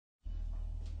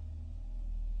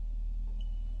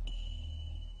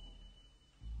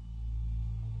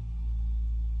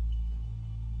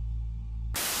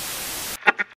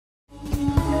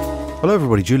Hello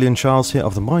everybody, Julian Charles here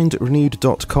of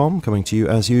themindrenewed.com, coming to you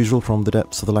as usual from the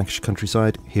depths of the Lancashire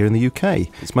countryside here in the UK.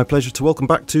 It's my pleasure to welcome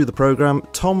back to the programme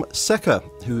Tom Secker,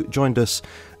 who joined us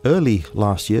early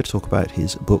last year to talk about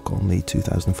his book on the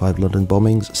 2005 London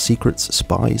bombings, Secrets,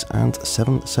 Spies and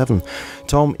 7/7.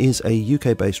 Tom is a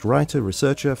UK-based writer,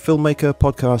 researcher, filmmaker,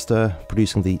 podcaster,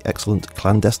 producing the excellent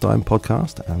Clandestine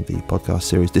podcast and the podcast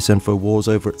series Disinfo Wars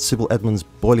over at Sybil Edmonds'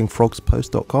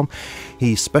 BoilingFrogsPost.com.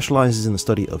 He specialises in the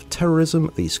study of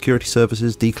terrorism, the security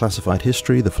services, declassified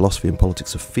history, the philosophy and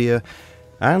politics of fear,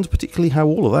 and particularly how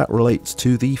all of that relates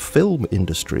to the film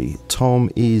industry. Tom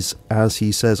is, as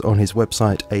he says on his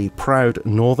website, a proud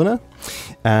northerner,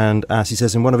 and as he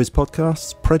says in one of his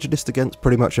podcasts, prejudiced against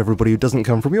pretty much everybody who doesn't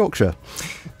come from Yorkshire.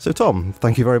 So Tom,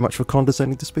 thank you very much for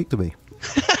condescending to speak to me.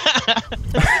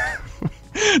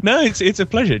 No, it's a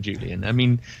pleasure, Julian. I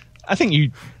mean, I think you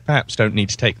perhaps don't need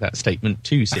to take that statement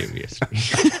too seriously.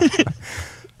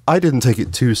 I didn't take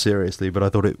it too seriously, but I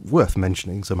thought it worth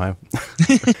mentioning somehow.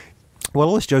 Well,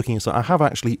 all this joking aside, I have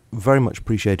actually very much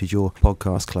appreciated your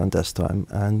podcast, Clandestine,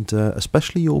 and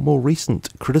especially your more recent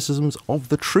criticisms of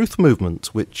the truth movement,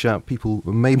 which people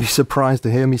may be surprised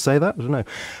to hear me say that, I don't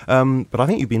know. But I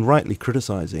think you've been rightly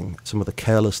criticising some of the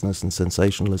carelessness and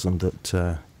sensationalism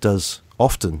that does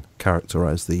often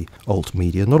characterise the alt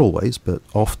media, not always, but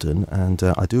often, and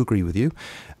I do agree with you.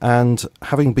 And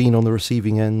having been on the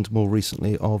receiving end more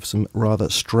recently of some rather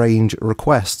strange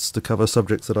requests to cover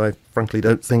subjects that I frankly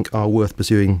don't think are worth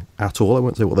pursuing at all, I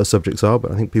won't say what those subjects are,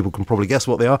 but I think people can probably guess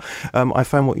what they are, I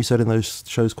found what you said in those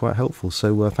shows quite helpful,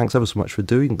 so thanks ever so much for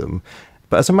doing them.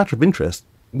 But as a matter of interest,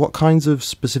 what kinds of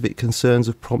specific concerns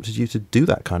have prompted you to do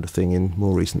that kind of thing in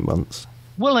more recent months?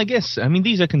 Well, I guess,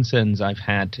 these are concerns I've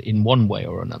had in one way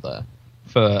or another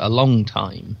for a long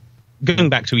time. Going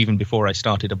back to even before I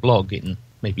started a blog in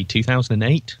maybe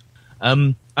 2008,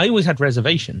 I always had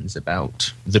reservations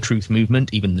about the truth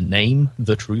movement, even the name,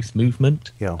 the truth movement,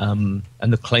 and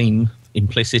the claim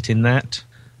implicit in that,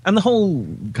 and the whole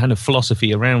kind of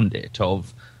philosophy around it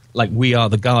of, like, we are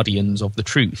the guardians of the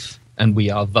truth, and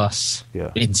we are thus,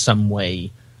 in some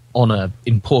way, on an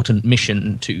important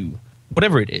mission to,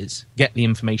 whatever it is, get the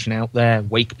information out there,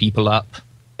 wake people up.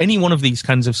 Any one of these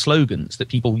kinds of slogans that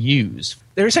people use,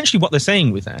 they're essentially what they're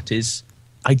saying with that is,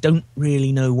 I don't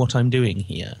really know what I'm doing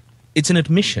here. It's an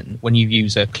admission when you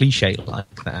use a cliche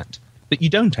like that you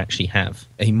don't actually have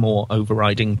a more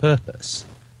overriding purpose.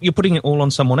 You're putting it all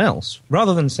on someone else,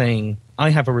 rather than saying,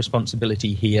 I have a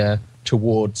responsibility here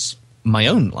towards my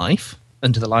own life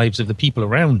and to the lives of the people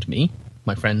around me,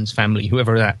 my friends, family,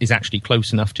 whoever that is actually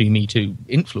close enough to me to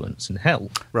influence and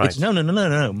help. Right. It's no.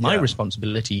 My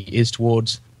responsibility is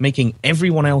towards making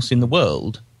everyone else in the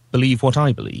world believe what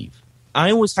I believe.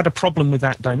 I always had a problem with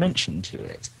that dimension to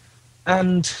it.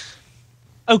 And,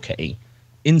 okay,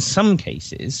 in some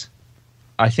cases,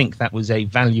 I think that was a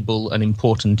valuable and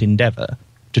important endeavour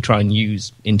to try and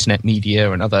use internet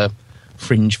media and other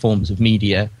fringe forms of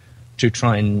media to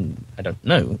try and,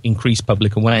 increase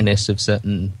public awareness of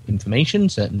certain information,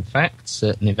 certain facts,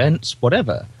 certain events,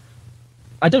 whatever.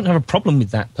 I don't have a problem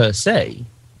with that per se.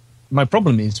 My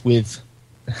problem is with,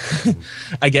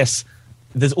 I guess,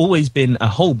 there's always been a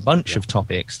whole bunch of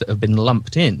topics that have been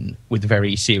lumped in with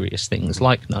very serious things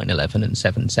like 9/11 and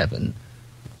 7/7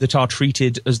 that are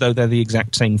treated as though they're the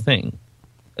exact same thing.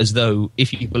 As though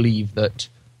if you believe that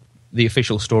the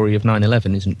official story of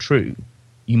 9/11 isn't true,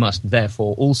 you must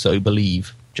therefore also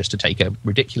believe, just to take a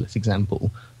ridiculous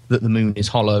example, that the moon is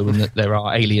hollow and that there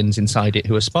are aliens inside it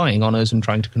who are spying on us and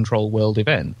trying to control world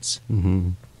events.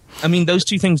 Mm-hmm. I mean, those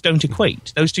two things don't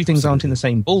equate. Those two things aren't in the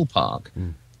same ballpark.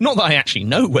 Mm. Not that I actually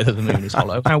know whether the moon is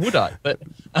hollow. How would I? But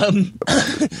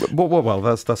well,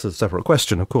 that's a separate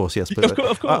question, of course. Yes, but of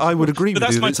course. I would agree with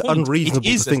you that it's unreasonable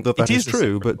to think that is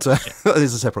true. But that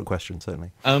is a separate question,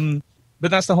 certainly. But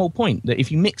that's the whole point. That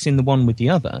if you mix in the one with the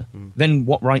other, then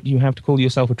what right do you have to call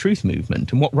yourself a truth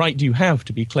movement? And what right do you have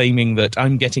to be claiming that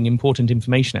I'm getting important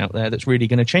information out there that's really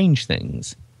going to change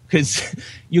things? Because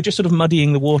you're just sort of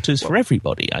muddying the waters for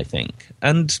everybody, I think.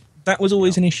 And that was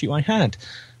always an issue I had.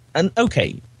 And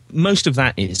okay, most of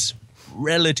that is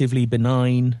relatively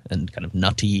benign and kind of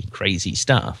nutty, crazy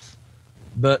stuff.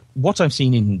 But what I've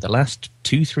seen in the last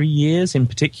 2-3 years in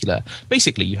particular,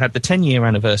 basically you had the 10-year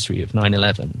anniversary of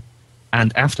 9/11,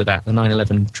 and after that the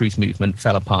 9/11 truth movement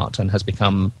fell apart and has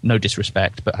become, no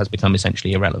disrespect, but has become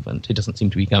essentially irrelevant. It doesn't seem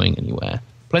to be going anywhere.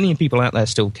 Plenty of people out there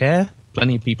still care,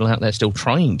 plenty of people out there still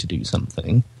trying to do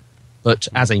something, but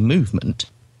as a movement,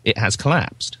 it has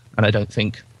collapsed. And I don't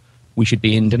think we should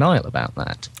be in denial about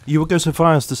that. You would go so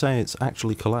far as to say it's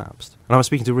actually collapsed. And I was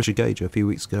speaking to Richard Gage a few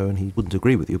weeks ago, and he wouldn't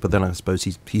agree with you, but then I suppose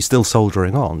he's still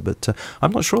soldiering on. But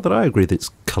I'm not sure that I agree that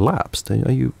it's collapsed.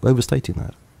 Are you overstating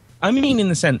that? I mean, in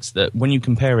the sense that when you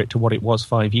compare it to what it was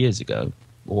 5 years ago,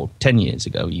 or 10 years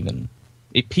ago even,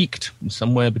 it peaked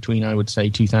somewhere between, I would say,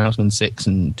 2006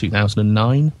 and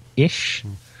 2009-ish.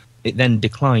 It then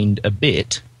declined a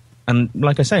bit. And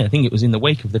like I say, I think it was in the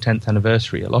wake of the 10th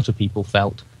anniversary, a lot of people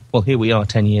felt, well, here we are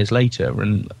 10 years later,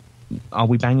 and are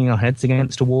we banging our heads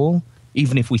against a wall?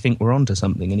 Even if we think we're onto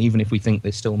something, and even if we think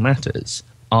this still matters,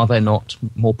 are there not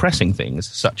more pressing things,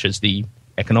 such as the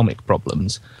economic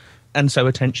problems? And so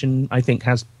attention, I think,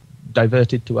 has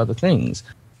diverted to other things.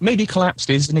 Maybe collapsed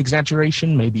is an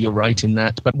exaggeration, maybe you're right in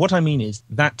that, but what I mean is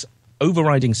that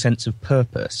overriding sense of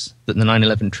purpose that the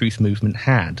 9/11 truth movement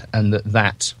had, and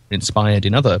that inspired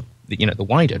in other, the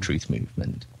wider truth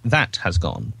movement, that has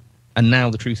gone. And now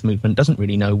the truth movement doesn't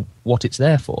really know what it's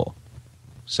there for.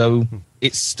 So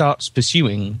it starts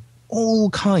pursuing all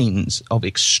kinds of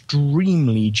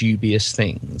extremely dubious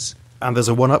things. And there's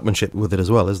a one-upmanship with it as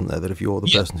well, isn't there? That if you're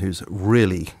the person who's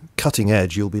really cutting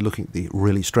edge, you'll be looking at the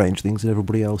really strange things, and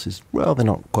everybody else is, well, they're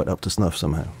not quite up to snuff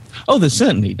somehow. Oh, there's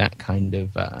certainly that kind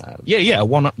of, a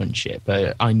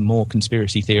one-upmanship. I'm more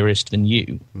conspiracy theorist than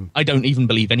you. I don't even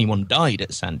believe anyone died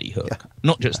at Sandy Hook. Yeah.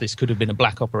 Not just this could have been a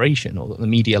black operation, or that the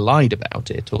media lied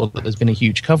about it, or that there's been a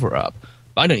huge cover-up.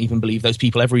 But I don't even believe those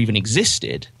people ever even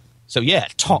existed. So,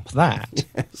 top that.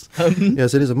 Yes.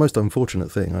 Yes, it is a most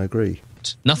unfortunate thing, I agree.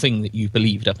 Nothing that you've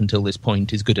believed up until this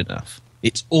point is good enough.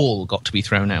 It's all got to be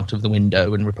thrown out of the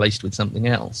window and replaced with something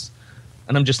else.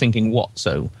 And I'm just thinking, what?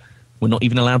 So we're not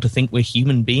even allowed to think we're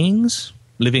human beings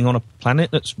living on a planet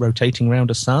that's rotating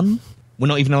around a sun? We're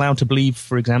not even allowed to believe,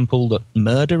 for example, that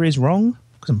murder is wrong?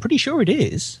 Because I'm pretty sure it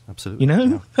is. Absolutely.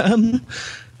 Yeah.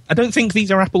 I don't think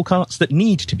these are apple carts that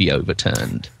need to be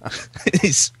overturned,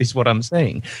 is what I'm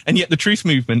saying. And yet the truth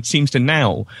movement seems to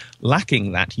now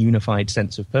lacking that unified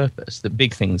sense of purpose, the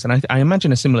big things. And I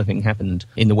imagine a similar thing happened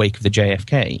in the wake of the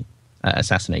JFK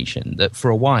assassination, that for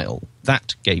a while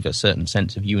that gave a certain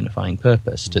sense of unifying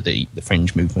purpose to the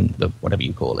fringe movement, the whatever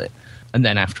you call it. And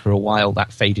then after a while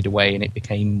that faded away and it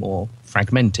became more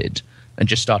fragmented and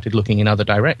just started looking in other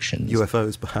directions.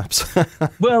 UFOs, perhaps.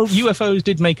 Well, UFOs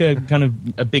did make a kind of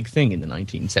a big thing in the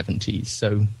 1970s,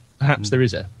 so perhaps there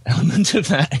is an element of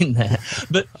that in there.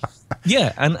 But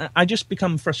yeah, and I just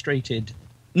become frustrated,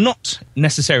 not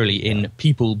necessarily in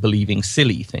people believing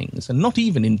silly things, and not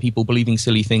even in people believing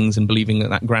silly things and believing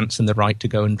that grants them the right to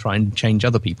go and try and change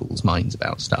other people's minds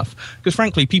about stuff. Because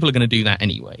frankly, people are going to do that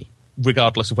anyway,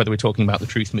 regardless of whether we're talking about the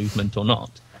truth movement or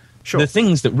not. Sure. The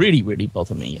things that really, really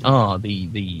bother me are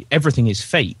the everything is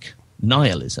fake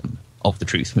nihilism of the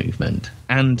truth movement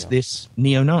and this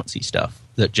neo-Nazi stuff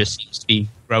that just seems to be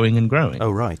growing and growing. Oh,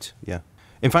 right, yeah.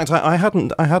 In fact, I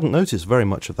hadn't noticed very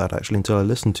much of that, actually, until I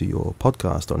listened to your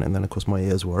podcast on it, and then, of course, my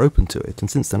ears were open to it.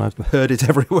 And since then, I've heard it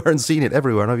everywhere and seen it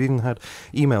everywhere, and I've even had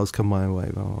emails come my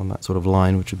way on that sort of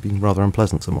line, which have been rather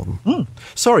unpleasant, some of them.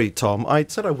 Sorry, Tom, I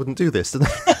said I wouldn't do this.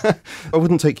 I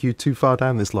wouldn't take you too far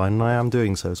down this line, and I am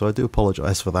doing so I do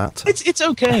apologise for that. It's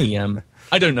okay.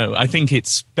 I don't know. I think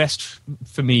it's best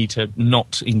for me to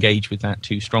not engage with that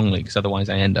too strongly, because otherwise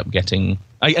I end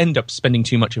up spending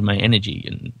too much of my energy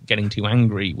and getting too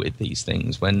angry with these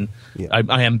things when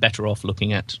I am better off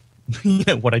looking at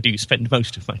what I do spend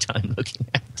most of my time looking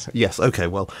at. Yes, okay,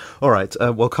 well, all right.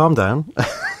 Well, calm down.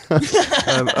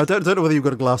 I don't know whether you've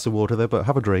got a glass of water there, but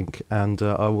have a drink, and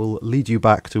I will lead you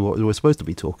back to what we're supposed to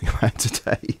be talking about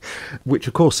today, which,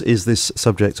 of course, is this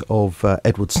subject of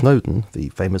Edward Snowden, the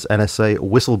famous NSA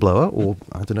whistleblower, or,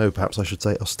 I don't know, perhaps I should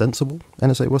say ostensible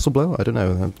NSA whistleblower? I don't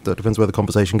know. That depends where the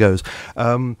conversation goes.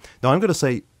 Now, I'm going to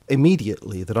say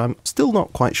immediately that I'm still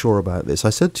not quite sure about this. I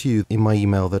said to you in my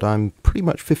email that I'm pretty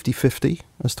much 50-50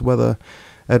 as to whether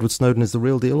Edward Snowden is the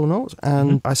real deal or not,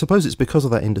 and I suppose it's because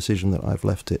of that indecision that I've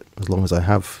left it as long as I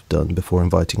have done before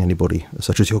inviting anybody,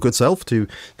 such as your good self, to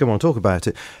come on and talk about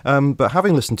it. But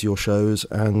having listened to your shows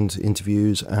and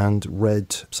interviews and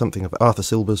read something of Arthur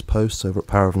Silber's posts over at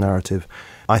Power of Narrative,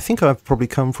 I think I've probably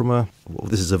come from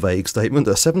this is a vague statement,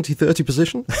 a 70-30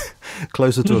 position,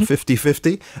 closer to a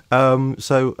 50-50.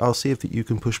 So I'll see if you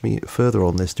can push me further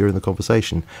on this during the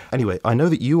conversation. Anyway, I know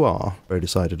that you are very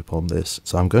decided upon this,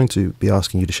 so I'm going to be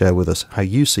asking you to share with us how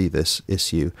you see this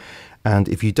issue. And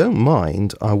if you don't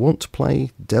mind, I want to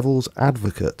play devil's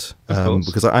advocate,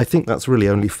 because I think that's really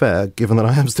only fair, given that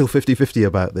I am still 50-50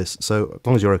 about this, so as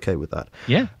long as you're okay with that.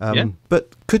 Yeah.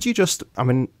 But could you just,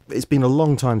 it's been a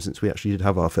long time since we actually did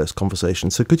have our first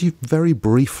conversation, so could you very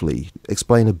briefly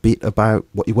explain a bit about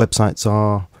what your websites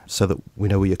are, so that we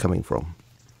know where you're coming from?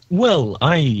 Well,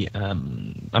 I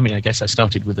guess I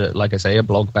started with, a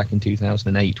blog back in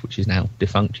 2008, which is now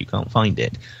defunct. You can't find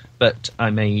it. But I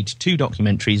made 2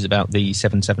 documentaries about the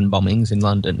 7/7 bombings in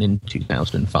London in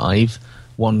 2005.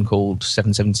 One called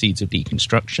 7/7 Seeds of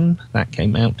Deconstruction. That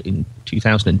came out in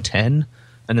 2010.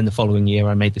 And then the following year,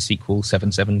 I made the sequel,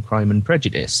 7/7 Crime and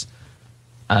Prejudice.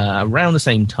 Around the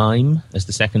same time as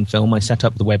the second film, I set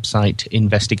up the website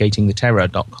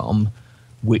investigatingtheterror.com,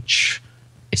 which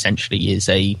essentially is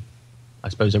a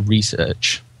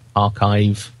research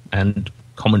archive and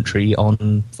commentary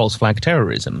on false flag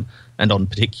terrorism, and on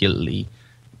particularly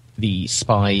the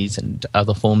spies and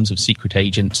other forms of secret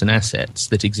agents and assets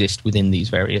that exist within these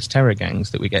various terror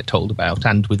gangs that we get told about,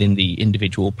 and within the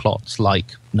individual plots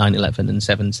like 9/11 and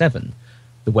 7/7.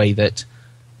 The way that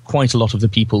quite a lot of the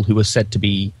people who are said to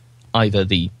be either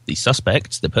the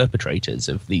suspects, the perpetrators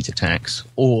of these attacks,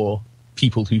 or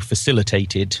people who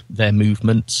facilitated their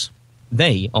movements,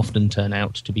 they often turn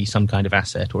out to be some kind of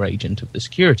asset or agent of the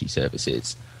security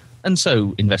services. And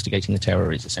so Investigating the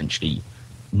Terror is essentially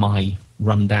my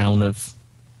rundown of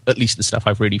at least the stuff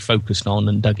I've really focused on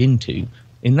and dug into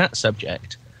in that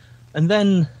subject. And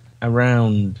then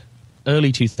around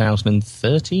early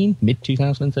 2013,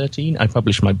 mid-2013, I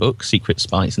published my book, Secret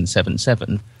Spies and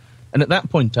 7/7. And at that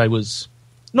point I was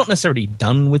not necessarily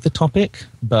done with the topic,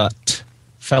 but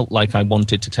felt like I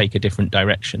wanted to take a different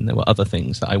direction. There were other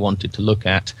things that I wanted to look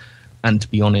at, and to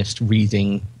be honest,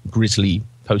 reading grisly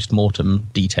post-mortem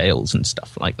details and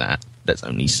stuff like that, there's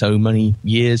only so many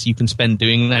years you can spend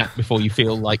doing that before you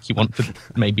feel like you want to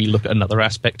maybe look at another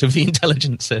aspect of the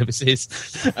intelligence services.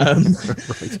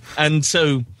 Right. And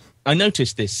so I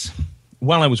noticed this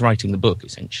while I was writing the book,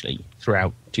 essentially,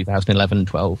 throughout 2011,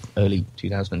 12, early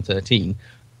 2013.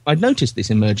 I'd noticed this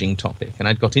emerging topic, and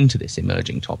I'd got into this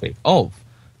emerging topic of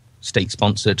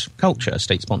state-sponsored culture,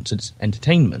 state-sponsored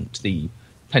entertainment, the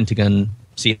Pentagon,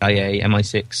 CIA,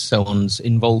 MI6, so on's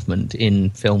involvement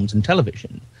in films and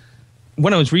television.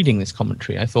 When I was reading this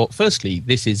commentary, I thought, firstly,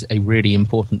 this is a really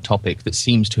important topic that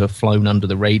seems to have flown under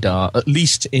the radar, at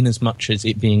least in as much as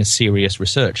it being a serious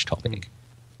research topic.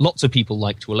 Lots of people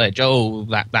like to allege,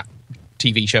 that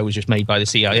TV show was just made by the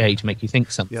CIA to make you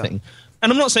think something. Yeah.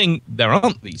 And I'm not saying there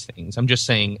aren't these things. I'm just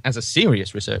saying, as a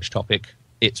serious research topic,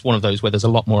 it's one of those where there's a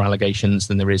lot more allegations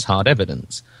than there is hard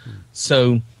evidence.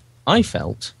 So I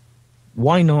felt,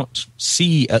 why not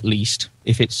see at least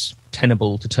if it's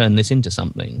tenable to turn this into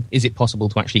something? Is it possible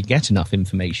to actually get enough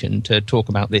information to talk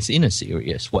about this in a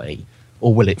serious way?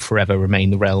 Or will it forever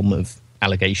remain the realm of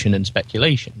allegation and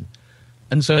speculation?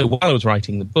 And so while I was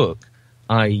writing the book,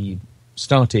 I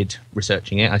started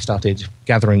researching it. I started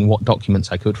gathering what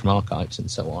documents I could from archives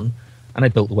and so on. And I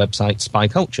built the website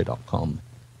spyculture.com.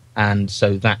 And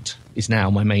so that is now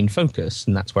my main focus,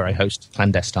 and that's where I host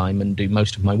Clandestine and do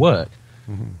most of my work.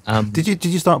 Mm-hmm. Did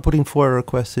you start putting FOIA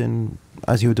requests in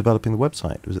as you were developing the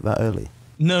website? Was it that early?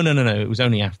 No. It was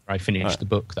only after I finished the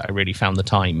book that I really found the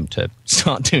time to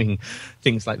start doing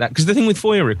things like that. Because the thing with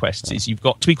FOIA requests is you've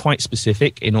got to be quite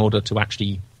specific in order to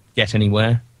actually get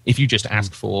anywhere. If you just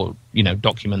ask for,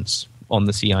 documents on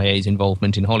the CIA's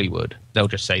involvement in Hollywood, they'll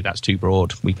just say that's too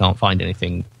broad. We can't find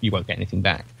anything. You won't get anything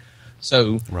back.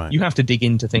 So you have to dig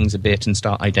into things a bit and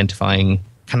start identifying,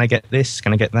 can I get this?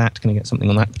 Can I get that? Can I get something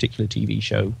on that particular TV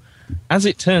show? As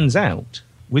it turns out,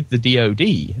 with the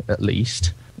DoD at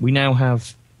least, we now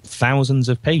have thousands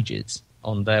of pages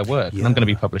on their work. Yeah. And I'm going to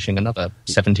be publishing another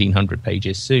 1,700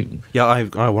 pages soon. Yeah,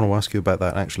 I want to ask you about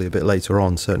that actually a bit later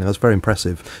on, certainly. That's very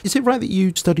impressive. Is it right that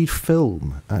you studied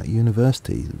film at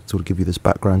university, sort of give you this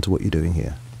background to what you're doing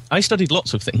here? I studied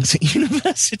lots of things at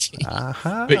university.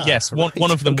 But yes,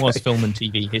 one of them was film and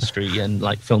TV history and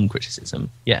film criticism.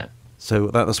 Yeah. So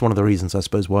that's one of the reasons, I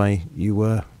suppose, why you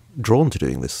were drawn to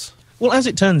doing this. Well, as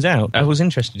it turns out, I was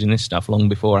interested in this stuff long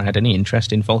before I had any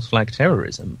interest in false flag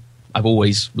terrorism. I've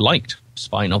always liked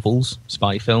spy novels,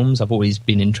 spy films. I've always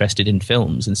been interested in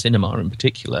films and cinema in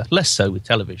particular, less so with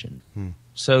television.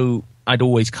 So I'd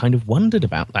always kind of wondered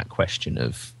about that question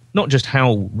of not just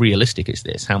how realistic is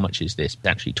this, how much is this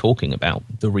actually talking about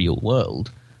the real world,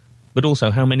 but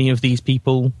also how many of these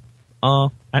people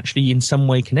are actually in some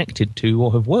way connected to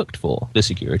or have worked for the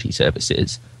security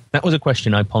services. That was a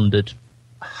question I pondered.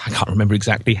 I can't remember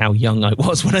exactly how young I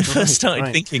was when I first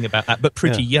started thinking about that, but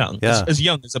pretty young, as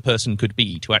young as a person could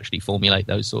be to actually formulate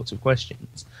those sorts of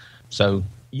questions. So,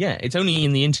 yeah, it's only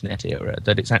in the internet era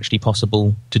that it's actually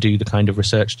possible to do the kind of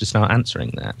research to start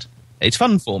answering that. It's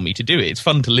fun for me to do it. It's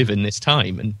fun to live in this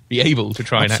time and be able to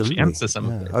try and actually answer some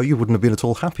of it. Oh, you wouldn't have been at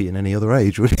all happy in any other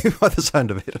age, would you, by the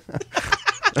sound of it?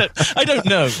 I don't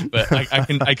know, but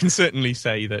I can certainly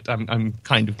say that I'm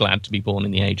kind of glad to be born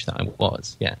in the age that I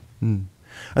was. Yeah. Mm.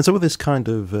 And so with this kind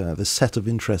of this set of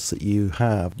interests that you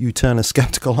have, you turn a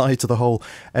sceptical eye to the whole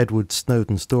Edward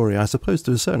Snowden story. I suppose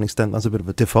to a certain extent that's a bit of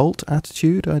a default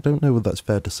attitude. I don't know whether that's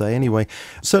fair to say. Anyway,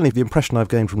 certainly the impression I've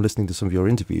gained from listening to some of your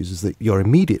interviews is that your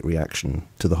immediate reaction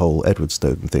to the whole Edward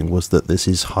Snowden thing was that this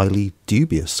is highly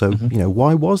dubious. So,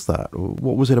 why was that?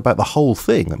 What was it about the whole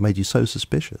thing that made you so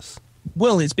suspicious?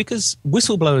 Well, it's because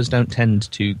whistleblowers don't tend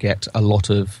to get a lot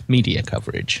of media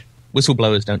coverage.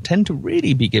 Whistleblowers don't tend to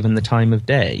really be given the time of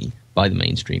day by the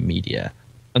mainstream media.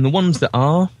 And the ones that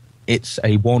are, it's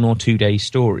a 1 or 2 day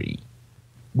story.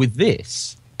 With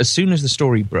this, as soon as the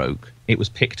story broke, it was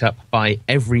picked up by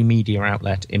every media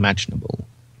outlet imaginable.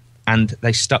 And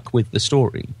they stuck with the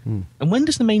story. Mm. And when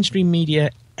does the mainstream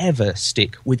media ever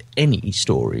stick with any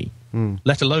story,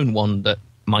 let alone one that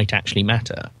might actually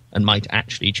matter and might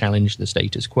actually challenge the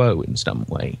status quo in some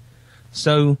way?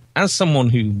 So, as someone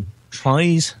who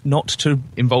tries not to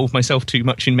involve myself too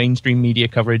much in mainstream media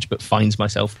coverage, but finds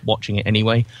myself watching it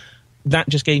anyway, that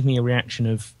just gave me a reaction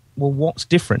of, well, what's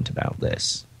different about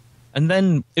this? And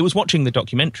then it was watching the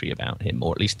documentary about him,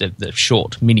 or at least the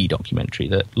short mini documentary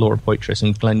that Laura Poitras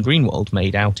and Glenn Greenwald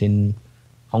made out in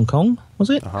Hong Kong, was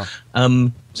it? Uh-huh.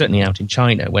 Certainly out in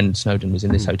China, when Snowden was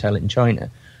in this hotel in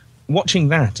China. Watching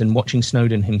that and watching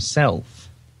Snowden himself,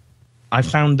 I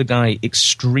found the guy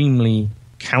extremely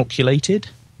calculated,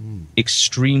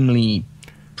 extremely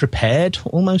prepared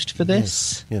almost for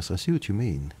this. Yes, I see what you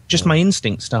mean. Just my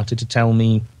instinct started to tell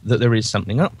me that there is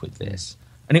something up with this.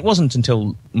 And it wasn't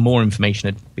until more information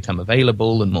had become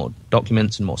available and more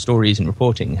documents and more stories and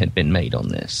reporting had been made on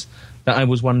this that I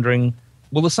was wondering,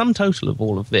 well, the sum total of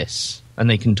all of this, and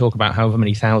they can talk about however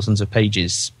many thousands of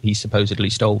pages he supposedly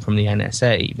stole from the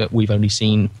NSA, but we've only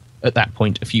seen at that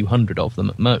point a few hundred of them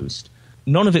at most.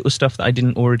 None of it was stuff that I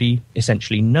didn't already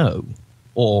essentially know,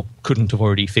 or couldn't have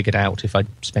already figured out if I'd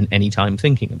spent any time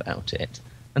thinking about it.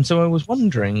 And so I was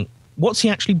wondering, what's he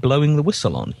actually blowing the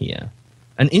whistle on here?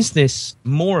 And is this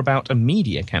more about a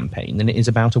media campaign than it is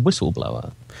about a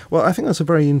whistleblower? Well, I think that's a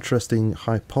very interesting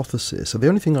hypothesis. So the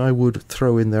only thing I would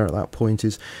throw in there at that point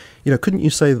is, couldn't you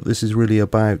say that this is really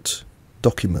about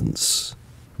documents?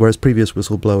 Whereas previous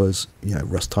whistleblowers,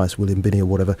 Russ Tice, William Binney or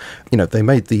whatever, they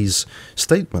made these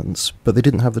statements, but they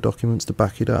didn't have the documents to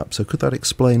back it up. So could that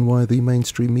explain why the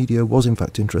mainstream media was in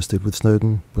fact interested with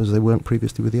Snowden, whereas they weren't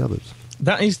previously with the others?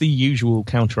 That is the usual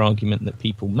counter-argument that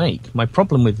people make. My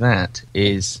problem with that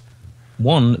is,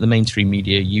 one, the mainstream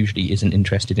media usually isn't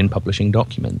interested in publishing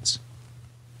documents.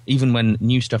 Even when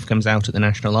new stuff comes out at the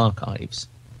National Archives,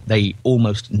 they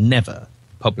almost never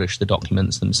publish the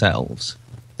documents themselves.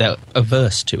 They're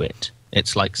averse to it.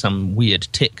 It's like some weird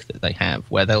tick that they have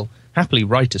where they'll happily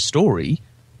write a story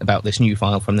about this new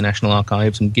file from the National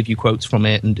Archives and give you quotes from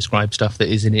it and describe stuff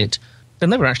that is in it. They'll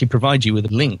never actually provide you with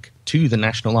a link to the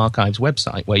National Archives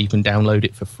website where you can download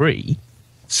it for free.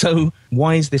 So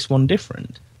why is this one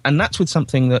different? And that's with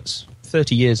something that's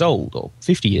 30 years old or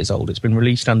 50 years old. It's been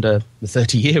released under the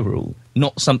 30-year rule,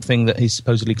 not something that is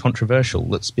supposedly controversial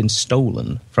that's been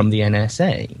stolen from the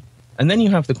NSA. And then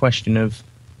you have the question of,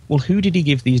 well, who did he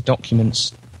give these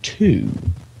documents to?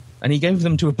 And he gave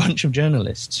them to a bunch of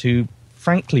journalists who,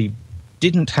 frankly,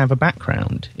 didn't have a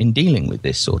background in dealing with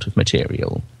this sort of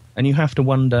material. And you have to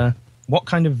wonder, what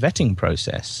kind of vetting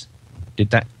process did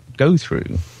that go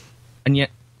through? And yet,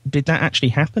 did that actually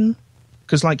happen?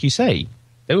 Because like you say,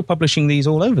 they were publishing these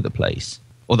all over the place.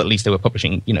 Or at least they were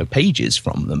publishing, pages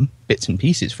from them, bits and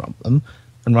pieces from them,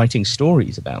 and writing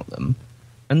stories about them.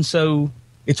 And so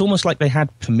it's almost like they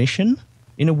had permission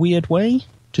in a weird way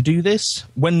to do this,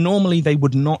 when normally they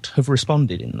would not have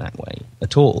responded in that way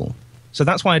at all. So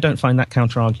that's why I don't find that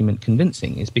counter-argument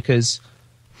convincing, is because,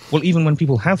 well, even when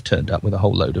people have turned up with a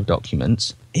whole load of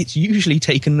documents, it's usually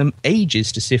taken them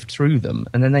ages to sift through them,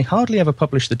 and then they hardly ever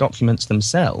publish the documents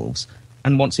themselves.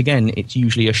 And once again, it's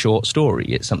usually a short story.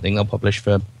 It's something they'll publish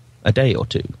for a day or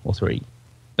 2 or 3,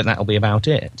 but that'll be about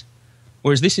it.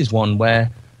 Whereas this is one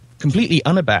where, completely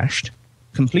unabashed,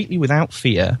 completely without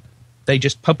fear, they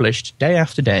just published, day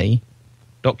after day,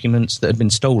 documents that had been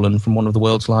stolen from one of the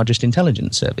world's largest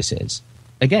intelligence services.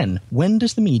 Again, when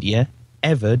does the media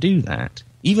ever do that?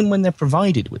 Even when they're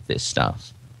provided with this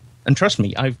stuff. And trust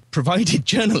me, I've provided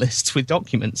journalists with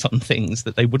documents on things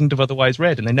that they wouldn't have otherwise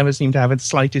read, and they never seem to have the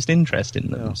slightest interest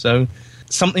in them. Yeah. So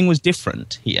something was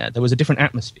different here. There was a different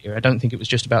atmosphere. I don't think it was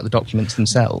just about the documents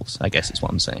themselves, I guess is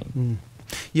what I'm saying.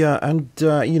 Yeah, and,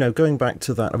 going back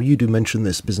to that, I mean, you do mention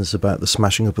this business about the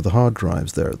smashing up of the hard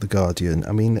drives there at The Guardian.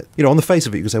 I mean, on the face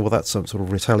of it, you can say, well, that's some sort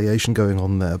of retaliation going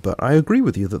on there. But I agree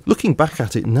with you that looking back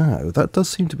at it now, that does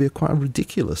seem to be quite a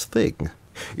ridiculous thing.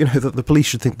 That the police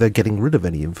should think they're getting rid of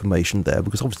any information there,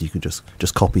 because obviously you can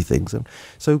just copy things. And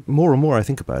so more and more I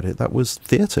think about it, that was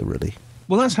theatre, really.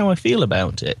 Well, that's how I feel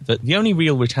about it, that the only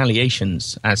real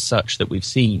retaliations as such that we've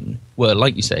seen were,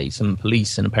 like you say, some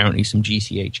police and apparently some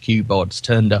GCHQ bods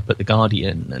turned up at The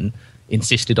Guardian and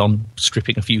insisted on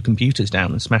stripping a few computers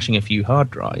down and smashing a few hard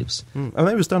drives. And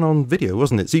that was done on video,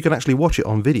 wasn't it? So you can actually watch it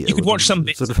on video. You could watch some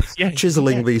bits. Sort of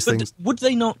chiselling these things. Would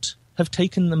they not have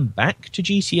taken them back to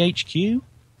GCHQ?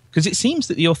 Because it seems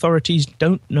that the authorities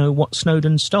don't know what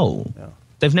Snowden stole. Yeah.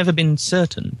 They've never been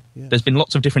certain. Yeah. There's been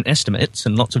lots of different estimates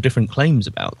and lots of different claims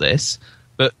about this,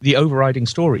 but the overriding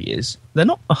story is they're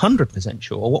not 100%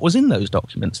 sure what was in those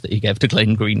documents that he gave to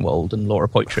Glenn Greenwald and Laura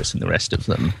Poitras and the rest of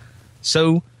them.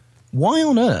 So why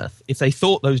on earth, if they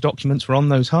thought those documents were on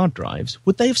those hard drives,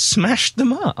 would they have smashed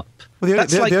them up? Well,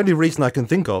 the only reason I can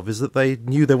think of is that they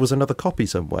knew there was another copy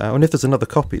somewhere, and if there's another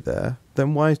copy there,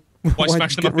 then why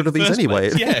smash them get up rid of these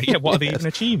anyway? Yeah, what are they even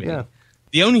achieving? Yeah.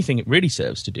 The only thing it really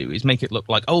serves to do is make it look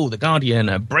like, The Guardian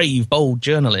are brave, bold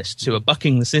journalists who are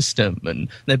bucking the system and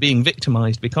they're being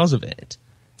victimised because of it.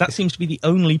 That seems to be the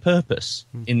only purpose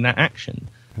in that action.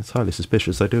 It's highly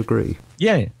suspicious, I do agree.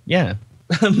 Yeah.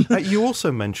 You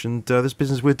also mentioned this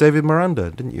business with David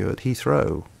Miranda, didn't you, at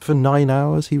Heathrow? For 9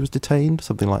 hours he was detained,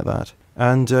 something like that.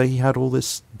 And he had all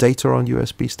this data on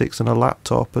USB sticks and a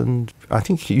laptop, and I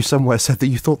think you somewhere said that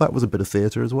you thought that was a bit of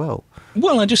theatre as well.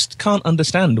 Well, I just can't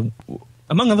understand,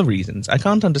 among other reasons, I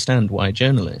can't understand why a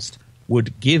journalist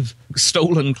would give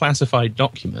stolen classified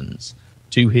documents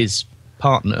to his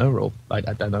partner, or I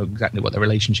don't know exactly what their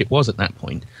relationship was at that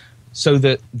point, so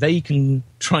that they can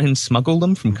try and smuggle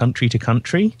them from country to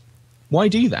country. Why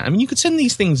do that? I mean, you could send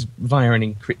these things via an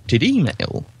encrypted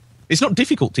email. It's not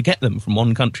difficult to get them from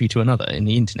one country to another in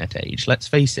the internet age, let's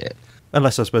face it.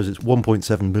 Unless, I suppose, it's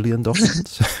 1.7 million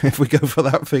documents, if we go for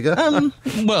that figure.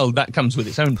 Well, that comes with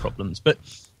its own problems. But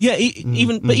yeah,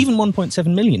 even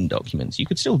 1.7 million documents, you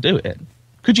could still do it.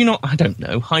 Could you not, I don't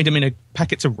know, hide them in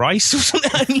packets of rice or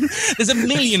something? I mean, there's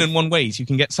 1,000,001 ways you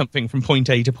can get something from point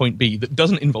A to point B that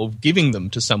doesn't involve giving them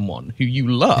to someone who you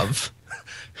love,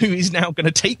 who is now going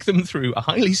to take them through a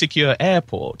highly secure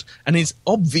airport and is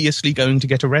obviously going to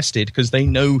get arrested because they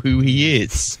know who he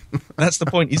is. That's the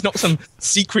point. He's not some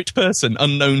secret person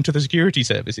unknown to the security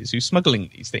services who's smuggling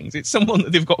these things. It's someone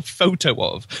that they've got a photo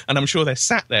of, and I'm sure they're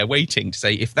sat there waiting to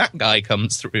say, if that guy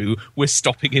comes through, we're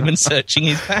stopping him and searching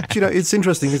his bag. It's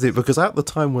interesting, isn't it? Because at the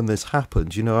time when this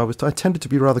happened, I tended to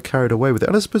be rather carried away with it.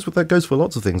 And I suppose that goes for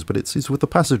lots of things, but it's with the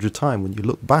passage of time, when you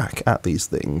look back at these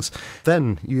things,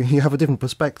 then you have a different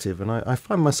perspective. And I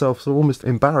find myself almost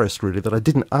embarrassed, really, that I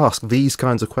didn't ask these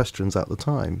kinds of questions at the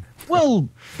time. Well,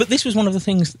 but this was one of the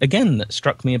things, again, that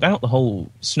struck me about the whole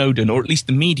Snowden, or at least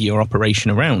the media operation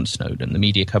around Snowden, the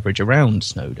media coverage around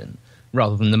Snowden,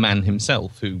 rather than the man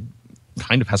himself, who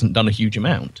kind of hasn't done a huge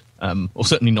amount, or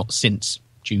certainly not since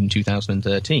June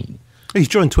 2013. He's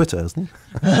joined Twitter, hasn't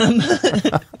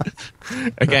he?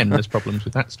 Again, there's problems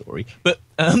with that story. But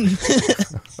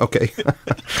okay.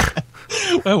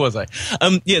 Where was I?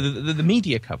 The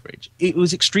media coverage. It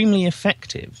was extremely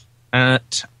effective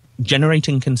at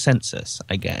generating consensus,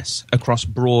 I guess, across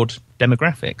broad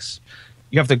demographics.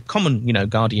 You have the common,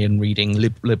 Guardian reading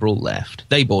liberal left.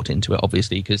 They bought into it,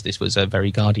 obviously, because this was a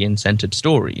very Guardian-centred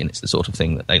story, and it's the sort of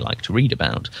thing that they like to read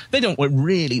about. They don't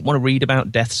really want to read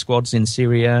about death squads in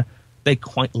Syria. They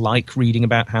quite like reading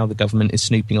about how the government is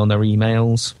snooping on their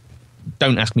emails.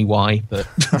 Don't ask me why, but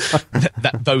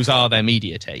those are their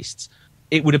media tastes.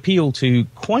 It would appeal to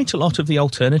quite a lot of the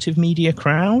alternative media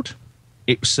crowd.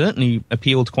 It certainly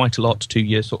appealed quite a lot to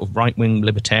your sort of right-wing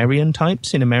libertarian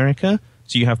types in America.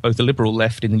 So you have both the liberal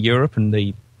left in Europe and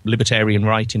the libertarian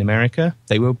right in America.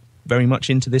 They were very much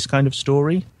into this kind of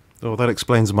story. Oh, that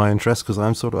explains my interest, because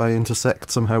I intersect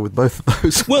somehow with both of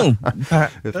those. Well, if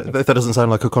that doesn't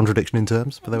sound like a contradiction in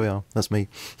terms, but there we are. That's me.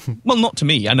 Well, not to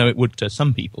me. I know it would to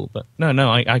some people, but no,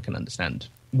 I can understand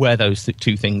where those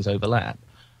two things overlap.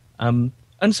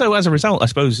 And so as a result, I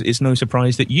suppose it's no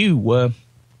surprise that you were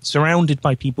surrounded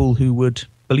by people who would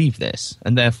believe this.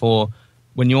 And therefore,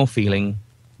 when you're feeling,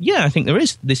 I think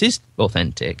this is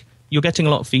authentic, you're getting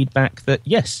a lot of feedback that,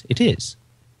 yes, it is.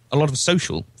 A lot of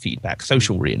social feedback,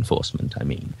 social reinforcement, I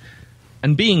mean.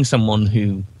 And being someone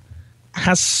who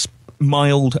has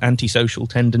mild antisocial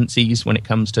tendencies when it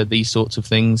comes to these sorts of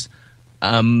things,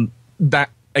 that,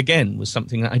 again, was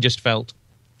something that I just felt,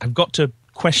 I've got to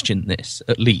question this,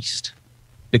 at least.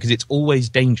 because it's always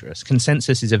dangerous.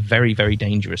 Consensus is a very, very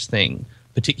dangerous thing,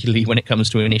 particularly when it comes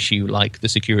to an issue like the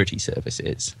security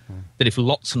services. That if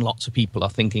lots and lots of people are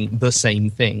thinking the same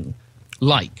thing,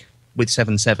 like with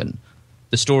 7/7,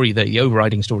 the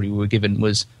overriding story we were given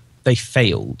was they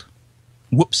failed.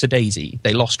 Whoops-a-daisy.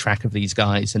 They lost track of these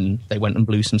guys and they went and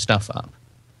blew some stuff up.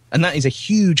 And that is a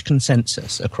huge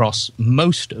consensus across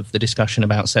most of the discussion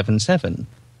about 7/7.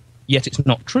 Yet it's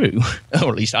not true, or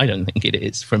at least I don't think it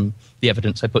is, from the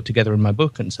evidence I put together in my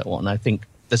book and so on. I think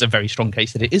there's a very strong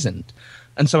case that it isn't.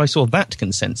 And so I saw that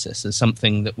consensus as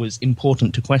something that was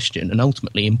important to question and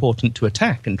ultimately important to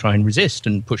attack and try and resist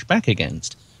and push back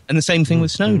against. And the same thing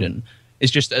with Snowden.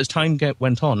 It's just as time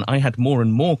went on, I had more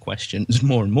and more questions,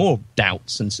 more and more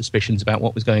doubts and suspicions about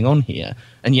what was going on here.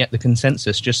 And yet the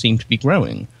consensus just seemed to be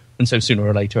growing. And so sooner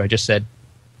or later I just said,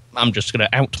 I'm just going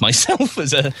to out myself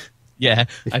as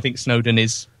I think Snowden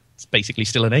is basically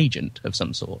still an agent of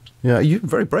some sort. Yeah, you're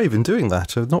very brave in doing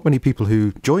that. Not many people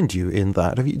who joined you in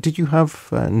that. Did you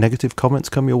have negative comments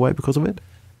come your way because of it?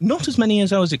 Not as many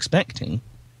as I was expecting.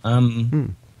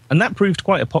 And that proved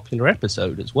quite a popular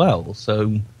episode as well.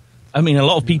 So, I mean, a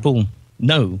lot of people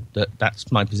know that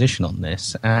that's my position on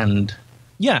this. And,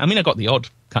 yeah, I mean, I got the odd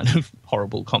kind of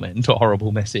horrible comment or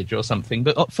horrible message or something,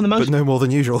 but for the most... But no more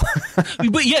than usual.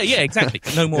 But yeah, exactly.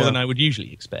 No more than I would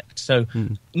usually expect. So,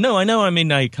 no, I know I'm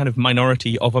in a kind of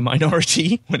minority of a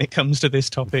minority when it comes to this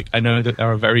topic. I know that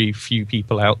there are very few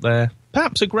people out there,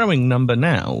 perhaps a growing number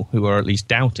now, who are at least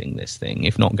doubting this thing,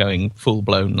 if not going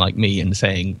full-blown like me and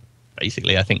saying,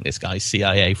 basically, I think this guy's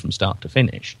CIA from start to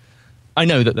finish. I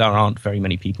know that there aren't very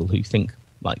many people who think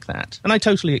like that, and I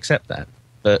totally accept that.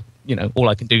 But, you know, all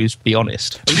I can do is be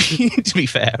honest, to be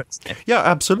fair. Yeah,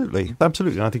 absolutely.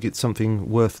 Absolutely. And I think it's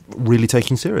something worth really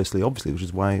taking seriously, obviously, which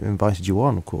is why I invited you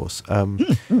on, of course.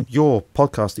 Your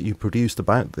podcast that you produced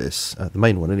about this, the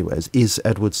main one anyways, is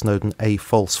Edward Snowden a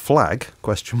false flag? ?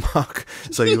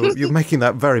 So you're making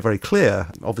that very, very clear.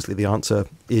 Obviously, the answer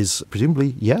is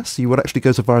presumably yes. You would actually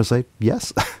go so far as say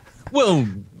yes? Well,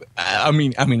 I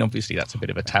mean, obviously that's a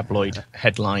bit of a tabloid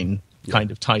headline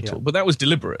kind of title, but that was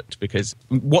deliberate, because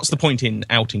what's the point in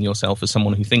outing yourself as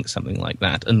someone who thinks something like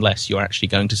that unless you're actually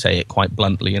going to say it quite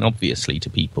bluntly and obviously to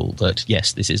people that,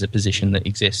 yes, this is a position that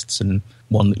exists and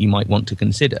one that you might want to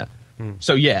consider.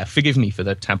 So, yeah, forgive me for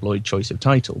the tabloid choice of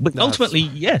title. But ultimately,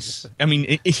 yes. I mean,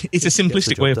 it's a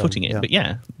simplistic way of putting it. But,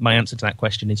 yeah, my answer to that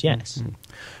question is yes.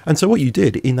 And so what you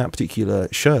did in that particular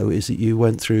show is that you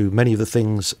went through many of the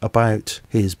things about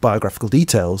his biographical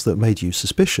details that made you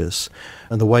suspicious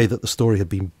and the way that the story had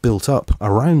been built up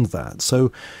around that.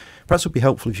 So perhaps it would be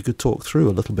helpful if you could talk through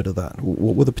a little bit of that.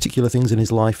 What were the particular things in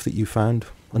his life that you found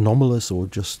anomalous or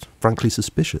just frankly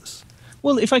suspicious?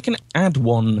 Well, if I can add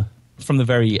one from the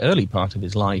very early part of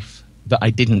his life that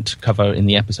I didn't cover in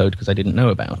the episode because I didn't know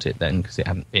about it then, because it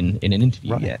hadn't been in an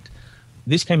interview yet.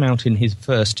 This came out in his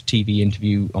first TV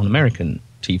interview on American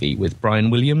TV with Brian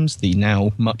Williams, the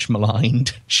now much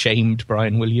maligned, shamed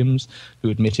Brian Williams, who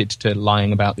admitted to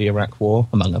lying about the Iraq War,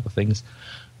 among other things.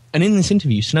 And in this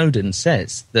interview, Snowden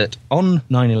says that on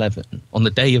 9/11, on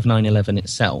the day of 9/11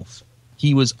 itself,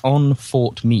 he was on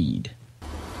Fort Meade.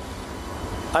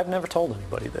 I've never told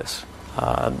anybody this.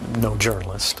 No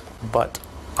journalist, but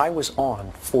I was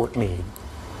on Fort Meade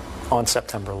on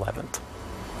September 11th.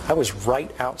 I was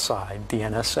right outside the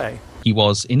NSA. He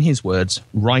was, in his words,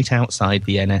 right outside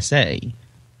the NSA.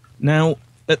 Now,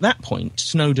 at that point,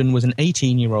 Snowden was an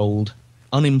 18-year-old,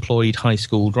 unemployed high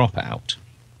school dropout.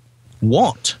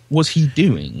 What was he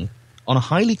doing on a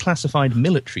highly classified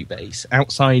military base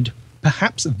outside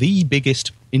perhaps the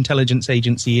biggest intelligence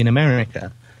agency in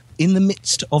America in the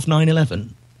midst of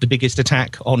 9/11? The biggest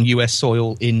attack on US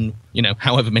soil in,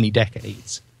 however many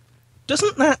decades.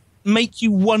 Doesn't that make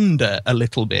you wonder a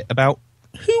little bit about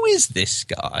who is this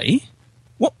guy?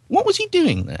 What was he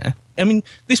doing there? I mean,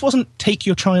 this wasn't take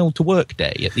your child to work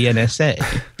day at the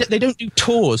NSA. They don't do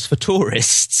tours for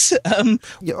tourists.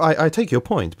 Yeah, I take your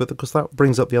point, but because that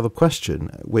brings up the other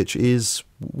question, which is,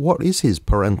 what is his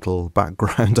parental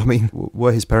background? I mean,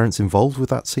 were his parents involved with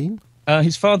that scene?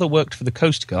 His father worked for the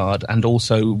Coast Guard and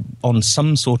also on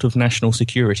some sort of national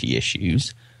security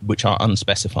issues, which are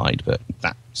unspecified, but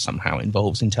that somehow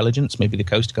involves intelligence, maybe the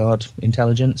Coast Guard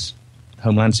intelligence,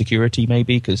 Homeland Security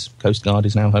maybe, because Coast Guard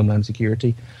is now Homeland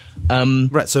Security.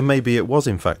 Right, so maybe it was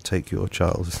in fact take your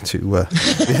child to the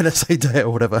NSA day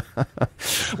or whatever.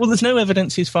 Well, there's no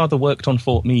evidence his father worked on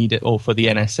Fort Meade or for the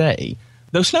NSA,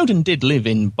 though Snowden did live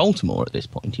in Baltimore at this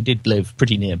point. He did live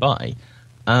pretty nearby.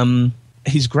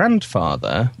 His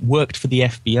grandfather worked for the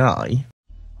FBI